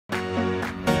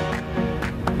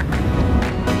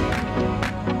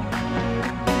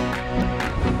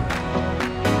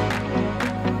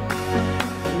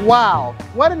Wow,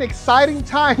 what an exciting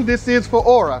time this is for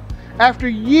ORRA. After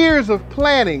years of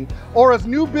planning, ORRA's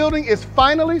new building is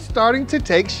finally starting to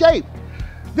take shape.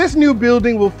 This new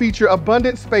building will feature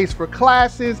abundant space for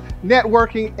classes,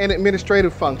 networking, and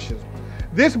administrative functions.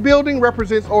 This building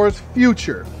represents ORRA's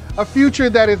future, a future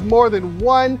that is more than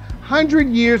 100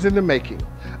 years in the making.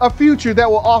 A future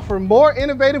that will offer more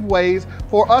innovative ways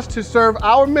for us to serve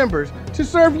our members, to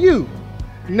serve you.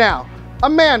 Now,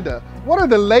 Amanda, what are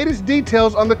the latest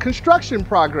details on the construction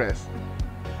progress?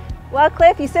 Well,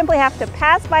 Cliff, you simply have to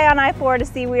pass by on I-4 to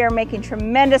see we are making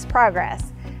tremendous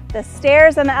progress. The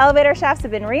stairs and the elevator shafts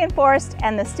have been reinforced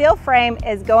and the steel frame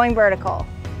is going vertical.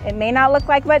 It may not look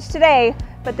like much today,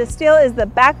 but the steel is the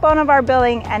backbone of our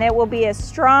building and it will be as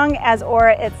strong as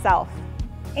ORRA itself.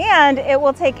 And it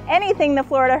will take anything the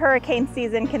Florida hurricane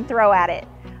season can throw at it.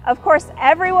 Of course,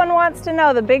 everyone wants to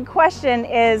know, the big question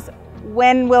is,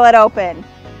 when will it open?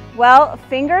 Well,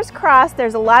 fingers crossed,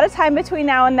 there's a lot of time between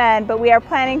now and then, but we are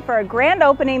planning for a grand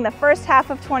opening the first half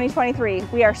of 2023.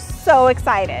 We are so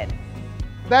excited.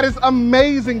 That is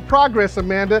amazing progress,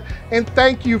 Amanda, and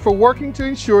thank you for working to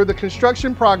ensure the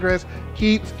construction progress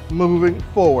keeps moving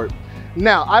forward.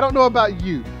 Now, I don't know about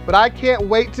you, but I can't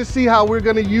wait to see how we're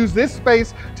going to use this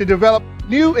space to develop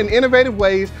new and innovative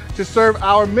ways to serve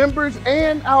our members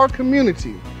and our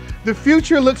community. The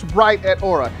future looks bright at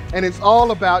ORRA, and it's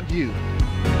all about you.